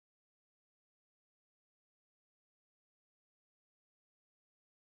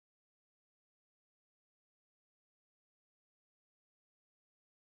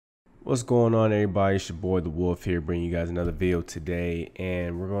What's going on, everybody? It's your boy the Wolf here, bringing you guys another video today,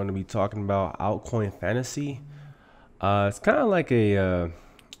 and we're going to be talking about Altcoin Fantasy. It's kind of like a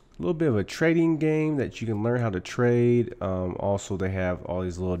little bit of a trading game that you can learn how to trade. Also, they have all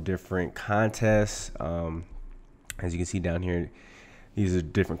these little different contests. As you can see down here, these are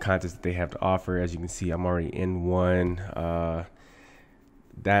different contests that they have to offer. As you can see, I'm already in one.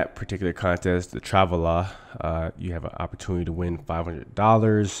 That particular contest, the Travala, you have an opportunity to win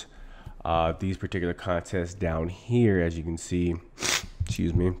 $500. These particular contests down here, as you can see,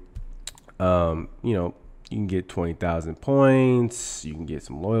 excuse me, you can get 20,000 points. You can get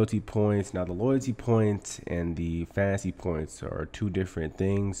some loyalty points. Now, the loyalty points and the fantasy points are two different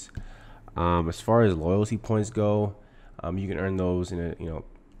things. As far as loyalty points go, you can earn those in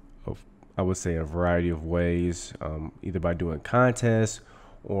I would say a variety of ways, either by doing contests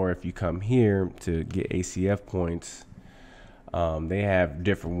or if you come here to get ACF points. They have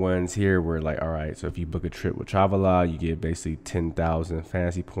different ones here where, like, all right, so if you book a trip with Travala, you get basically 10,000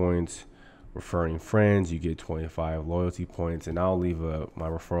 fantasy points. Referring friends, you get 25 loyalty points, and I'll leave my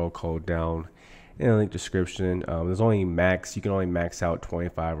referral code down in the link description. There's only max, you can only max out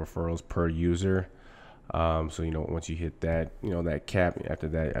 25 referrals per user. So once you hit that, that cap, after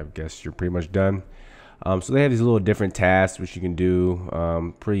that, I guess you're pretty much done. So they have these little different tasks which you can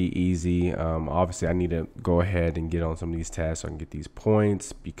do, pretty easy. Obviously, I need to go ahead and get on some of these tasks so I can get these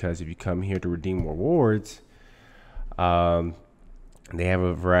points, because if you come here to redeem rewards, they have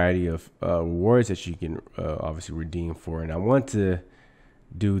a variety of rewards that you can obviously redeem for. And I want to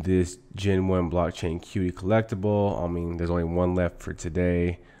do this Gen 1 blockchain cutie collectible. I mean, there's only one left for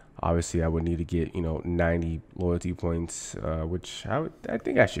today. Obviously, I would need to get 90 loyalty points, which I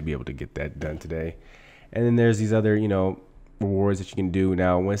think I should be able to get that done today. And then there's these other, rewards that you can do.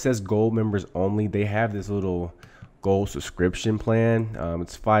 Now, when it says gold members only, they have this little gold subscription plan.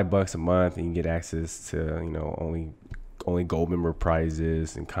 It's $5 a month, and you get access to, only gold member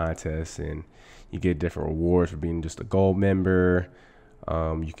prizes and contests, and you get different rewards for being just a gold member.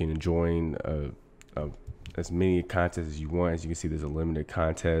 You can join as many contests as you want. As you can see, there's a limited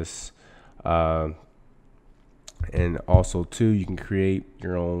contest. And also, too, you can create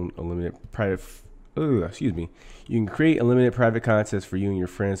your own unlimited private. You can create a limited private contest for you and your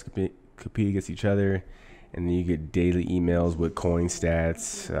friends compete against each other, and then you get daily emails with coin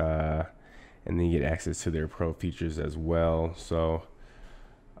stats, and then you get access to their pro features as well. So,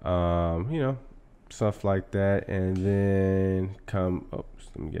 stuff like that. And then let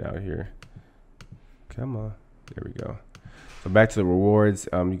me get out of here. Come on, there we go. So back to the rewards.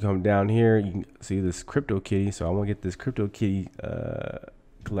 You come down here, you can see this crypto kitty. So I want to get this crypto kitty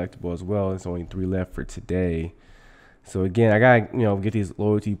collectible as well. There's only 3 left for today. So again, I gotta get these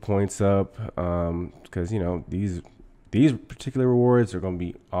loyalty points up, because these particular rewards are going to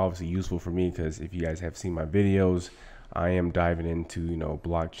be obviously useful for me, because if you guys have seen my videos, I am diving into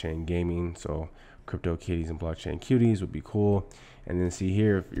blockchain gaming. So crypto kitties and blockchain cuties would be cool. And then see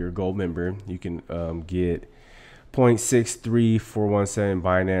here, if you're a gold member, you can get 0.63417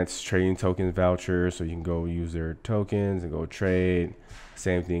 Binance trading tokens voucher, so you can go use their tokens and go trade.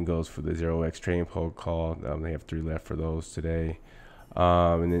 Same thing goes for the 0x trading protocol. They have 3 left for those today.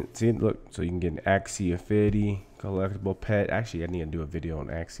 And then see, look, so you can get an Axie Infinity collectible pet. Actually, I need to do a video on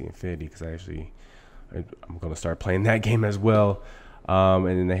Axie Infinity, because I'm going to start playing that game as well. And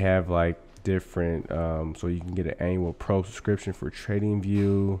then they have like different, so you can get an annual pro subscription for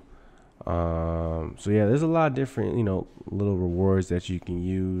TradingView. So yeah, there's a lot of different little rewards that you can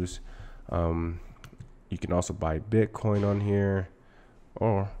use. You can also buy Bitcoin on here,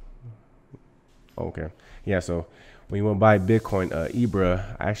 or okay, yeah. So when you want to buy Bitcoin,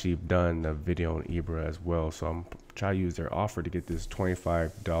 Ibra, I actually have done a video on Ibra as well. So I'm trying to use their offer to get this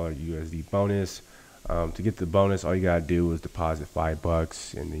 $25 USD bonus. To get the bonus, all you gotta do is deposit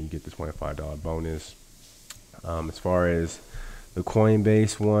 $5, and then you get the $25 bonus. As far as the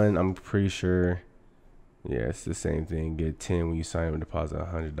Coinbase one, I'm pretty sure, yeah, it's the same thing. Get 10 when you sign up and deposit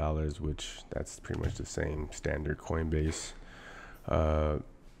 $100, which that's pretty much the same standard Coinbase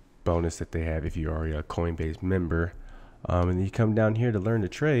bonus that they have if you're already a Coinbase member. And then you come down here to learn to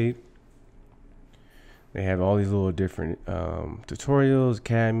trade. They have all these little different tutorials,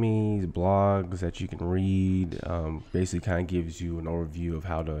 academies, blogs that you can read. Basically kind of gives you an overview of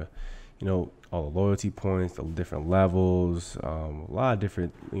how to, all the loyalty points, the different levels, a lot of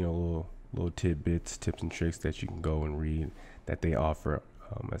different, little tidbits, tips and tricks that you can go and read that they offer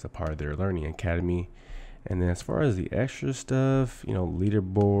as a part of their learning academy. And then as far as the extra stuff,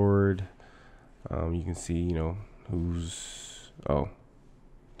 leaderboard, you can see,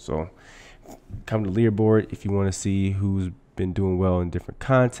 so come to leaderboard if you want to see who's been doing well in different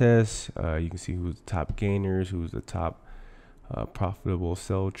contests. You can see who's the top gainers, who's the top profitable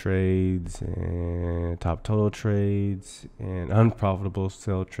sell trades, and top total trades, and unprofitable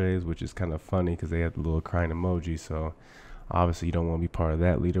sell trades, which is kind of funny because they have the little crying emoji. So obviously you don't want to be part of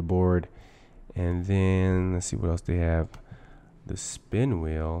that leaderboard. And then let's see what else they have. The spin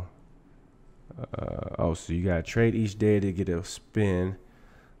wheel. Oh, so you got to trade each day to get a spin.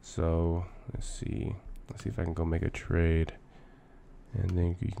 So let's see if I can go make a trade. And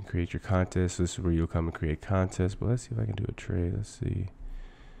then you can create your contest. So this is where you'll come and create contests. But let's see if I can do a trade. Let's see.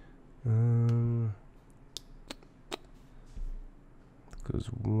 Because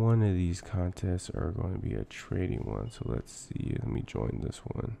one of these contests are going to be a trading one. So let's see. Let me join this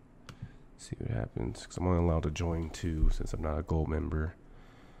one. See what happens. Because I'm only allowed to join 2 since I'm not a gold member.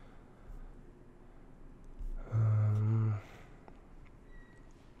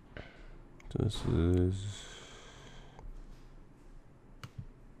 This is.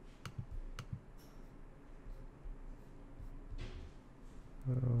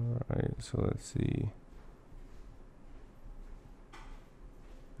 Alright, so let's see.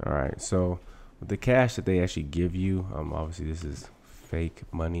 Alright, so with the cash that they actually give you, obviously this is fake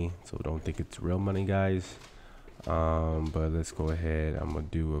money, so don't think it's real money, guys. But let's go ahead. I'm gonna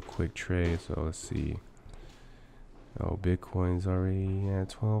do a quick trade. So let's see. Oh, Bitcoin's already at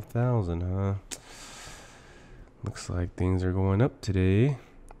 12,000, huh? Looks like things are going up today.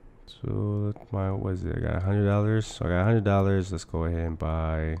 So what is it? I got $100. So I got $100. Let's go ahead and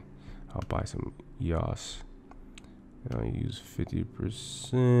buy. I'll buy some EOS. And I'll use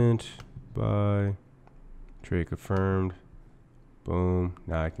 50%. Buy. Trade confirmed. Boom.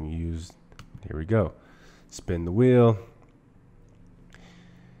 Now I can use. Here we go. Spin the wheel.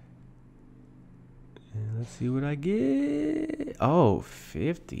 And let's see what I get. Oh,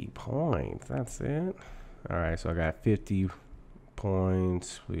 50 points. That's it. All right. So I got 50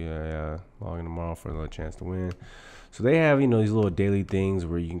 points. Yeah, log in tomorrow for another chance to win. So they have, these little daily things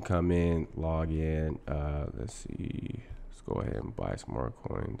where you can come in, log in. Let's see. Let's go ahead and buy some more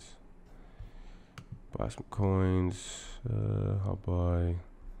coins. Buy some coins. I'll buy.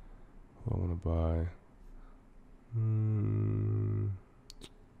 What I want to buy.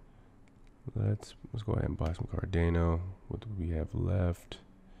 Let's go ahead and buy some Cardano. What do we have left?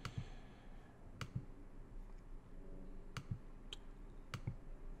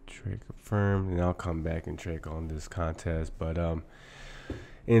 Trade confirmed, and I'll come back and check on this contest. But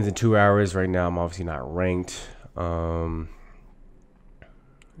ends in 2 hours. Right now I'm obviously not ranked. I'll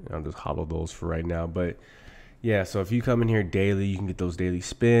just hollow those for right now. But yeah, so if you come in here daily, you can get those daily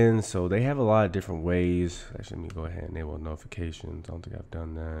spins. So they have a lot of different ways. Actually, let me go ahead and enable notifications. I don't think I've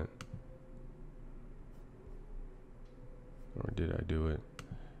done that. Or did I do it?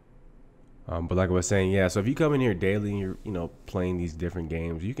 But like I was saying, yeah, so if you come in here daily and you're, playing these different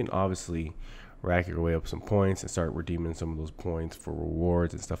games, you can obviously rack your way up some points and start redeeming some of those points for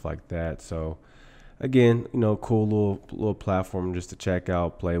rewards and stuff like that. So again, cool little platform just to check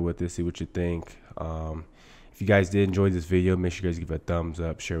out, play with it, see what you think. If you guys did enjoy this video, make sure you guys give it a thumbs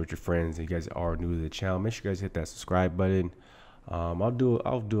up, share with your friends. If you guys are new to the channel, make sure you guys hit that subscribe button. I'll do an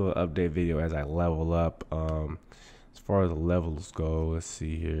update video as I level up. As far as the levels go, let's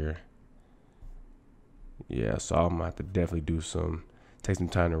see here. Yeah, so I'm gonna have to definitely take some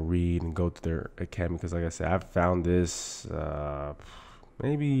time to read and go to their academy, because like I said, I found this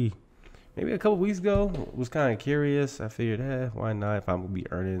maybe a couple weeks ago. Was kind of curious. I figured, why not? If I'm gonna be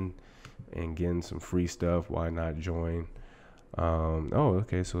earning and getting some free stuff, why not join? Oh,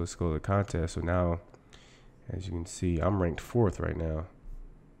 okay, so let's go to the contest. So now, as you can see, I'm ranked 4th right now.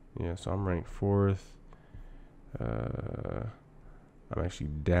 Yeah, so I'm ranked 4th. I'm actually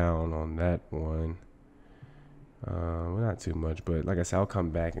down on that one. Well, not too much, but like I said, I'll come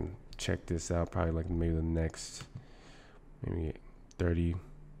back and check this out probably like maybe the next 30-40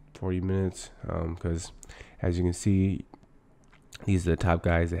 minutes, because as you can see, these are the top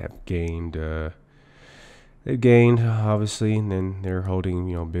guys that have gained. They've gained obviously, and then they're holding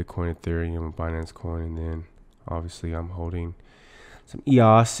Bitcoin, Ethereum, and Binance Coin, and then obviously I'm holding some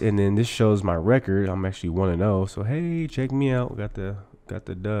EOS, and then this shows my record. I'm actually 1-0, so hey, check me out. Got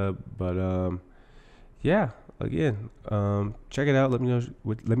the dub. But yeah, again, check it out. Let me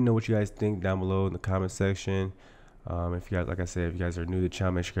know what you guys think down below in the comment section. If you guys, like I said, if you guys are new to the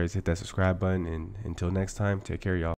channel, make sure you guys hit that subscribe button, and until next time, take care, y'all.